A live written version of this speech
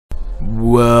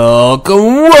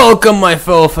Welcome my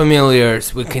fellow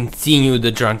familiars. We continue the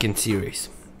Drunken series.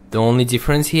 The only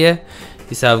difference here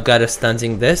is I've got a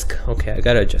standing desk. Okay, I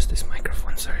gotta adjust this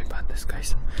microphone. Sorry about this,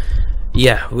 guys.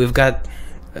 Yeah, we've got...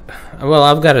 well,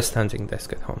 I've got a standing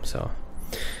desk at home, so...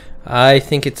 I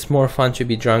think it's more fun to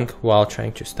be drunk while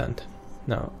trying to stand.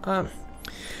 Now,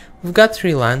 we've got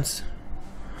 3 lands.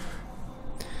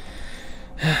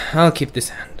 I'll keep this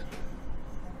hand.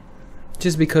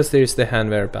 Just because there's the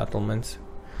Hanweir Battlements.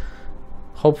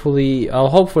 Hopefully, I'll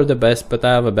hope for the best, but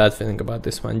I have a bad feeling about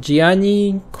this one.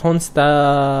 Gianni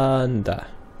Constanda.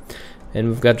 And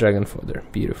we've got Dragon Fodder.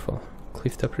 Beautiful.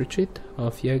 Clifftop Retreat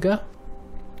of Yega.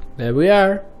 There we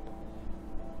are.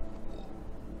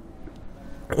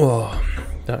 Oh,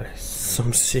 that is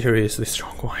some seriously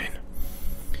strong wine.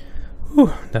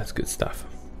 Whew, that's good stuff.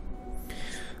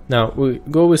 Now, we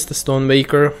go with the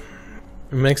Stonewaker.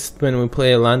 Next, when we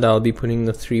play a land, I'll be putting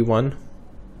the 3/1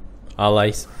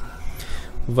 allies.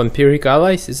 Vampiric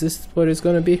allies, is this what it's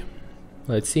gonna be?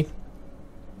 Let's see.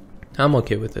 I'm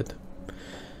okay with it.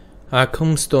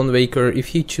 Akoum Stonewaker, if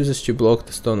he chooses to block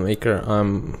the Stonewaker,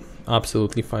 I'm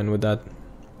absolutely fine with that.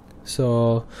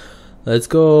 So, let's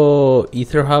go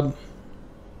Aether Hub.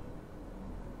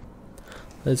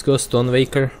 Let's go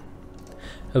Stonewaker.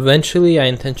 Eventually, I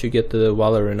intend to get the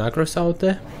Valor and Akros out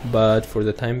there, but for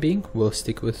the time being, we'll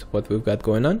stick with what we've got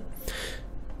going on.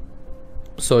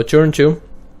 So, turn 2,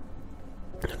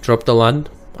 drop the land.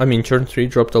 I mean, turn 3,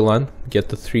 drop the land, get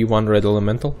the 3/1 red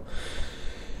elemental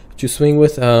to swing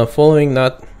with. Following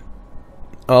that,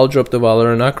 I'll drop the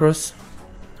Valor and Akros.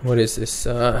 What is this?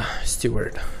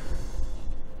 Steward.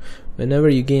 Whenever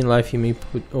you gain life, you may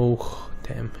put... oh,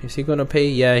 damn. Is he gonna pay?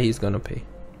 Yeah, he's gonna pay.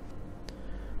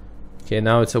 Okay,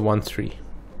 now it's a 1/3.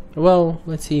 Well,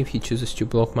 let's see if he chooses to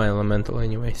block my elemental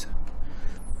anyways.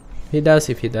 He does,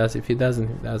 if he does. If he doesn't,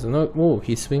 he doesn't. Oh,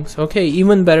 he swings. Okay,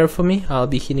 even better for me. I'll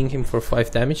be hitting him for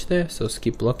 5 damage there, so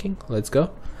skip blocking. Let's go.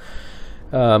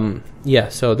 Yeah,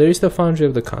 so there is the Foundry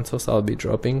of the consoles I'll be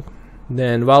dropping.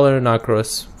 Then Valor and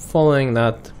Akros. Following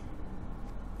that,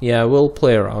 yeah, we'll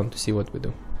play around to see what we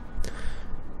do.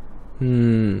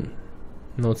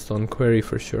 Not Stone Quarry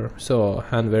for sure. So,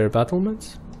 Hanweir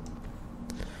Battlements.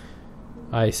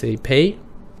 I say pay.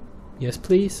 Yes,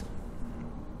 please.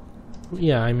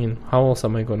 Yeah, I mean, how else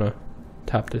am I gonna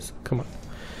tap this? Come on.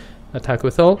 Attack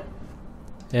with all.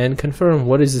 And confirm.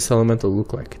 What does this elemental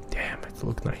look like? Damn, it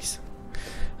look nice.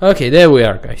 Okay, there we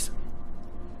are, guys.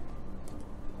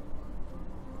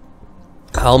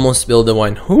 I almost spilled the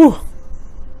wine. Whew.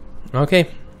 Okay.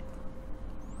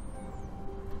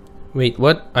 Wait,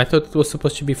 what? I thought it was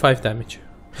supposed to be 5 damage.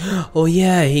 Oh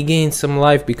yeah, he gained some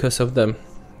life because of them.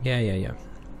 Yeah.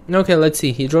 Okay, let's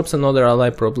see. He drops another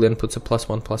ally probably and puts a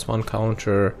 +1/+1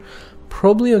 counter.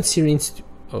 Probably on Syrian's...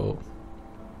 oh.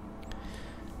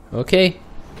 Okay.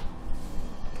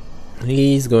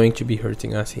 He's going to be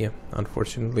hurting us here,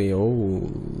 unfortunately.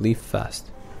 Oh, leave fast.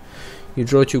 You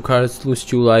draw 2 cards, lose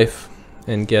 2 life,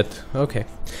 and get... okay.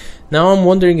 Now I'm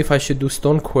wondering if I should do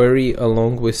Stone Quarry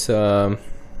along with...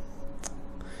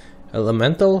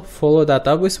 Elemental, follow that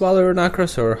up with Valor and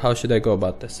Akros, or how should I go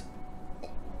about this?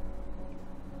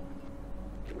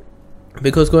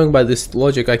 Because going by this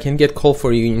logic, I can get Call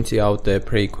for Unity out there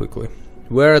pretty quickly.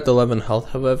 We're at 11 health,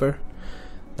 however.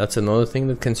 That's another thing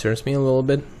that concerns me a little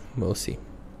bit. We'll see.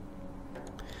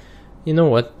 You know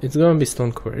what? It's gonna be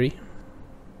Stone Quarry.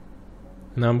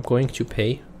 And I'm going to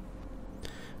pay.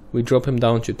 We drop him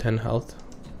down to 10 health.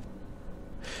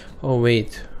 Oh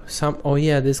wait. Oh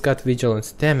yeah, this got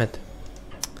Vigilance. Damn it.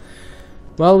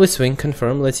 Well, we swing,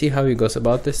 confirm. Let's see how he goes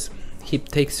about this. He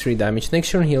takes 3 damage. Next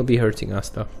turn he'll be hurting us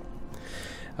though.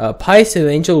 Pious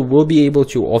Evengel will be able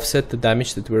to offset the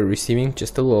damage that we're receiving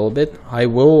just a little bit. I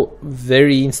will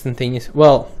very instantaneous...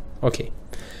 well, okay.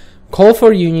 Call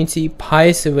for Unity,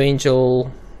 Pious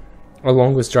Evengel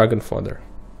along with Dragon Fodder.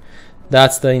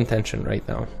 That's the intention right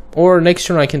now. Or next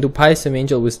turn I can do Pious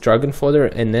Evengel with Dragon Fodder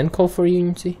and then Call for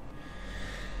Unity.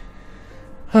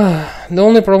 The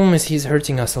only problem is he's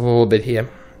hurting us a little bit here.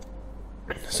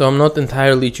 So I'm not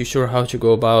entirely too sure how to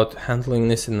go about handling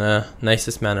this in the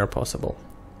nicest manner possible.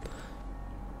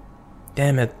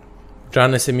 Damn it.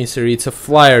 Dragon's Emissary, it's a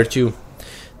flyer too.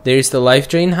 There is the life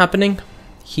drain happening.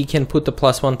 He can put the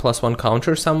 +1/+1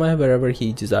 counter somewhere, wherever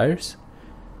he desires.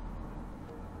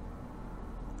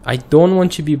 I don't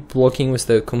want to be blocking with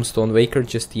the Akoum Stonewaker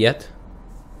just yet.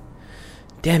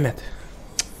 Damn it.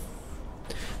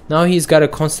 Now he's got a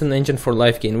constant engine for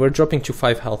life gain. We're dropping to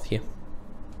 5 health here.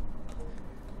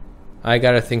 I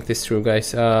gotta think this through,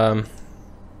 guys.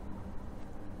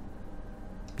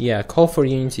 Yeah, Call for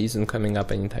Unity isn't coming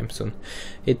up anytime soon.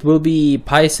 It will be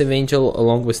Pious Evengel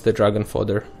along with the Dragon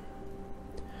Fodder.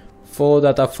 Follow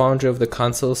that up Foundry of the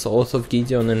Councils, Oath of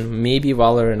Gideon, and maybe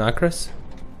Valor and Akros.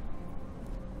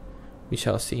 We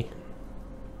shall see.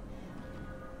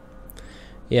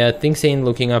 Yeah, things ain't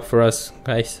looking up for us,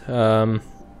 guys.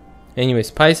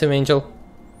 Anyways, Pious Evengel.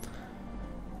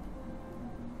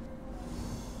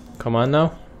 Come on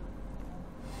now.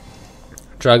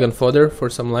 Dragon Fodder for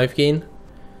some life gain.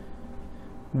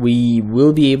 We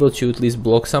will be able to at least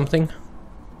block something.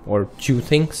 Or 2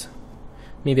 things.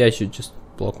 Maybe I should just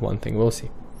block 1 thing, we'll see.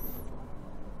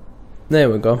 There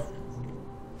we go.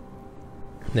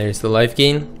 There's the life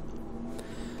gain.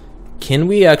 Can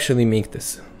we actually make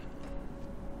this?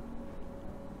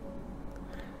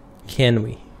 Can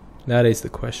we? That is the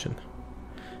question.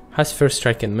 Has first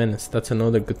strike and menace. That's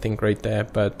another good thing right there.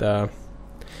 But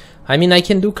I mean, I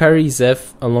can do Kari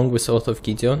Zev along with Oath of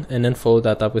Gideon and then follow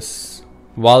that up with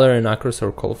Valor and Akros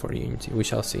or Call for Unity. We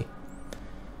shall see.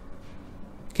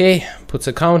 Okay, puts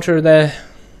a counter there.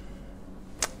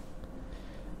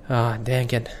 Ah, dang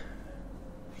it.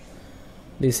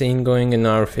 This ain't going in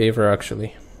our favor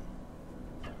actually.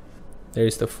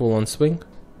 There's the full on swing.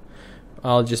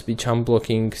 I'll just be chump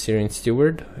blocking Syrian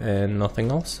Steward and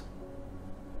nothing else.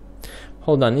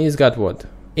 Hold on, he's got what?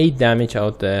 8 damage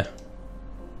out there.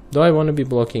 Do I want to be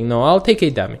blocking? No, I'll take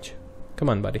 8 damage. Come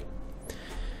on, buddy.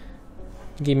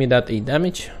 Give me that 8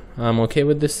 damage. I'm okay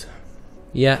with this.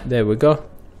 Yeah, there we go.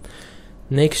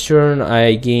 Next turn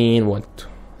I gain what?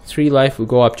 3 life, we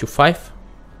go up to 5.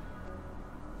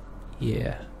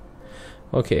 Yeah.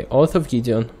 Okay, Oath of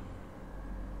Gideon.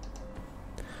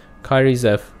 Kari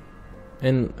Zev.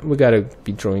 And we gotta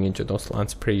be drawing into those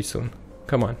lands pretty soon.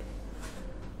 Come on.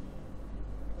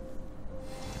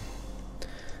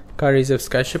 Kari Zev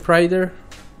Skyship Rider.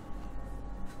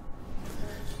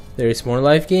 There is more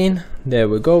life gain. There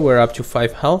we go, we're up to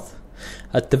 5 health.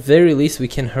 At the very least we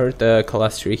can hurt the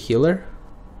Kalastri Healer.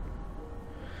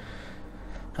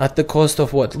 At the cost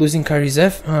of what? Losing Kari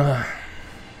Zev?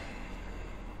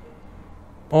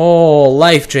 Oh,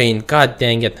 life drain. God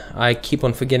dang it. I keep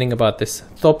on forgetting about this.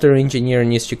 Thopter Engineer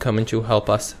needs to come in to help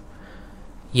us.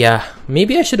 Yeah,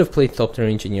 maybe I should have played Thopter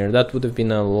Engineer. That would have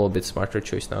been a little bit smarter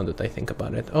choice now that I think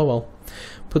about it. Oh well.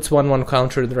 Puts 1/1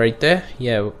 counter right there.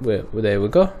 Yeah, there we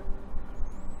go.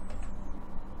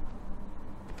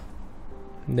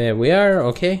 There we are,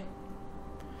 okay.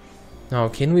 Now,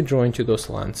 can we draw into those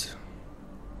lands?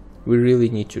 We really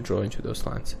need to draw into those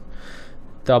lands.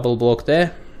 Double block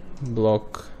there.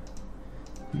 Block,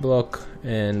 block,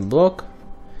 and block.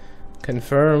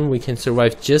 Confirm. We can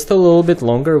survive just a little bit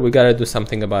longer. We gotta do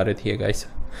something about it here, guys.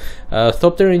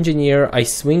 Thopter Engineer. I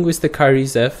swing with the Kari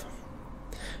Zev.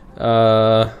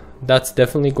 That's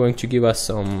definitely going to give us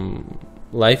some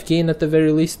life gain at the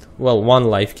very least. Well, 1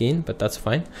 life gain, but that's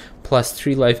fine. Plus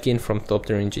 3 life gain from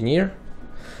Thopter Engineer.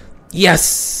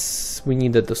 Yes! We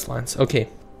needed those lands. Okay.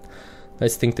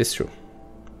 Let's think this through.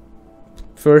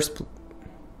 First...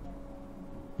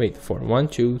 Wait, 4. 1,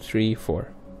 2, 3, 4.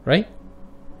 Right?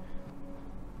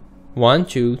 1,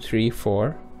 2, 3,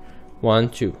 4. 1,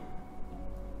 2.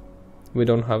 We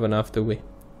don't have enough, do we?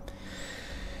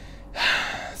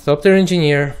 Thopter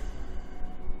Engineer.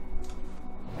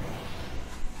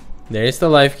 There is the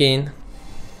life gain.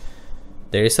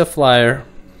 There is a flyer.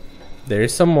 There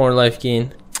is some more life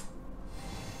gain.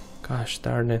 Gosh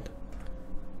darn it.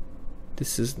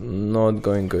 This is not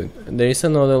going good. There is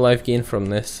another life gain from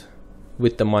this.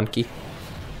 With the monkey.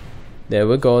 There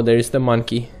we go, there is the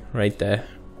monkey right there.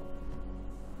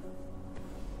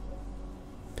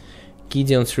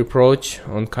 Gideon's Reproach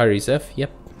on Kari Zev.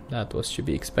 Yep, that was to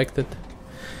be expected.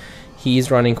 He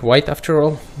is running white after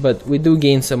all, but we do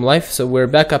gain some life, so we're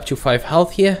back up to 5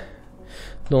 health here.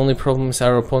 The only problem is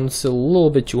our opponent's a little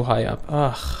bit too high up.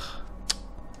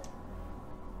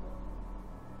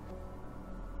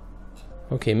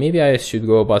 Okay, maybe I should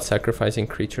go about sacrificing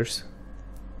creatures.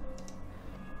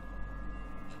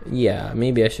 Yeah,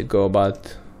 maybe I should go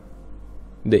about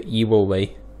the evil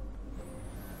way.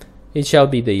 It shall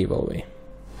be the evil way.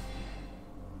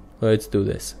 Let's do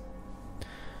this.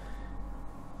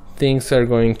 Things are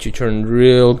going to turn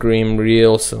real grim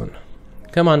real soon.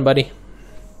 Come on, buddy.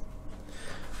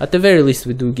 At the very least,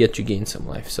 we do get to gain some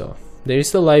life. So there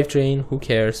is the life drain. Who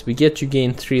cares? We get to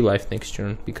gain 3 life next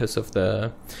turn because of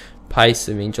the Pious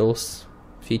Evengels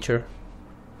feature.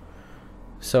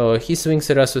 So he swings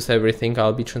at us with everything.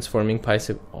 I'll be transforming Pious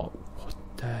Evengel. Oh, what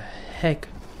the heck?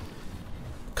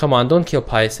 Come on, don't kill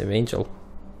Pious Evengel.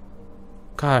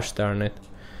 Gosh darn it.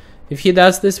 If he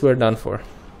does this, we're done for.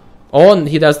 Oh, and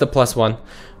he does the +1.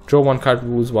 Draw 1 card,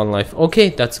 lose 1 life. Okay,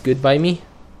 that's good by me.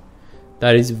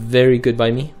 That is very good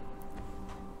by me.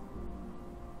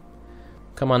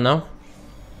 Come on now.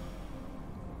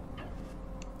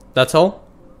 That's all?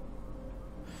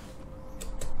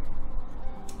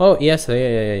 Oh, yes,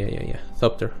 yeah.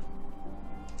 Thopter.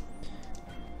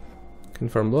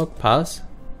 Confirm block, pass.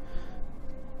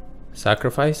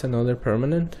 Sacrifice another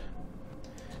permanent.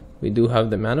 We do have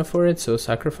the mana for it, so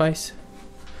sacrifice.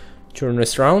 Turn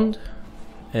this round.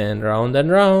 And round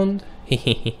and round.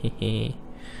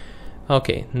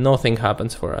 Okay, nothing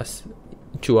happens for us.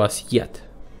 To us yet.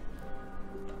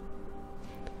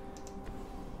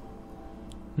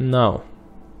 Now.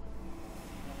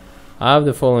 I have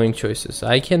the following choices.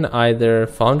 I can either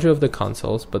Foundry of the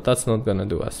Consoles, but that's not gonna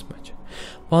do us much.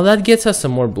 Well, that gets us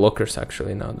some more blockers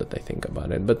actually, now that I think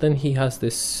about it. But then he has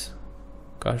this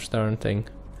gosh darn thing.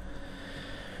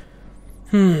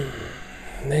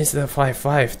 There's the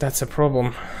 5/5. That's a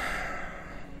problem.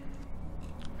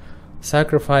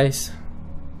 Sacrifice.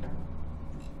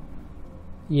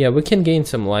 Yeah, we can gain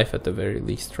some life at the very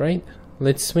least, right?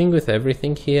 Let's swing with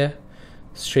everything here.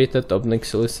 Straight at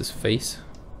Obnixilus's face.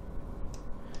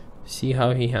 See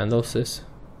how he handles this.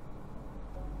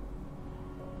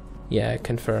 Yeah,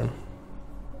 confirm.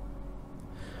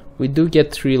 We do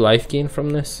get 3 life gain from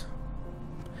this.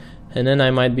 And then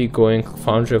I might be going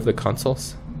Foundry of the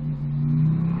Consoles.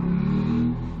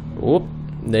 Oop,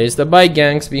 there's the bike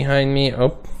gangs behind me.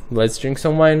 Oh, let's drink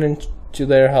some wine into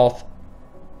their health.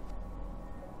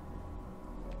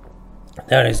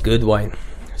 That is good wine.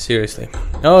 Seriously.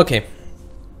 Okay.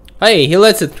 Hey, he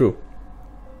lets it through.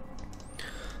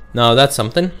 Now that's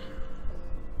something.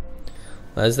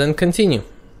 Let's then continue.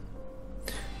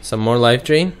 Some more life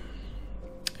drain.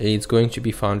 It's going to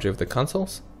be Foundry of the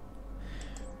Consoles.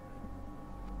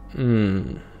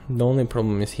 The only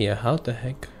problem is here. How the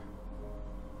heck?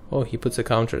 Oh, he puts a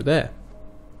counter there.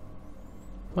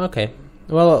 Okay.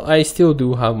 Well, I still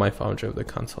do have my Foundry of the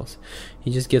Consoles.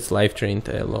 He just gets life drained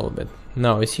a little bit.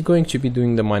 Now, is he going to be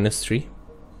doing the -3?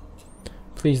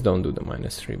 Please don't do the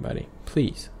 -3, buddy.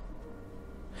 Please.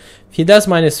 If he does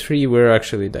 -3, we're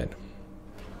actually dead.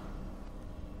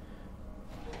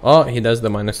 Oh, he does the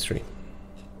 -3.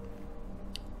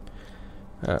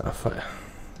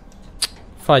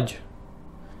 Fudge.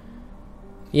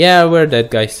 Yeah, we're dead,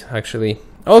 guys, actually.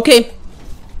 Okay.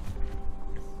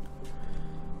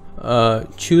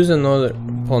 Choose another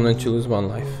opponent to lose 1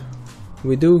 life.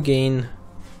 We do gain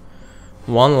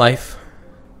 1 life.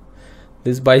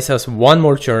 This buys us 1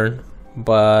 more turn,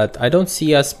 but I don't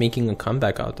see us making a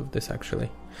comeback out of this,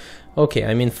 actually. Okay,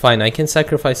 I mean, fine, I can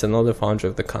sacrifice another Foundry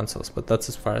of the Consoles, but that's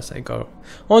as far as I go.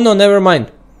 Oh no, never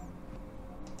mind.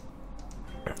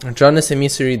 Jonas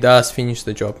Emissary does finish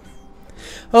the job.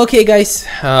 Okay, guys,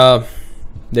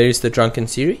 there is the Drunken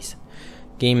series.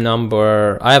 Game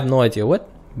number, I have no idea what,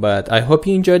 but I hope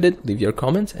you enjoyed it. Leave your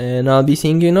comments, and I'll be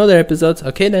seeing you in other episodes.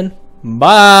 Okay then,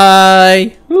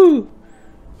 bye! Woo!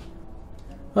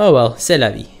 Oh well, c'est la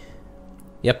vie.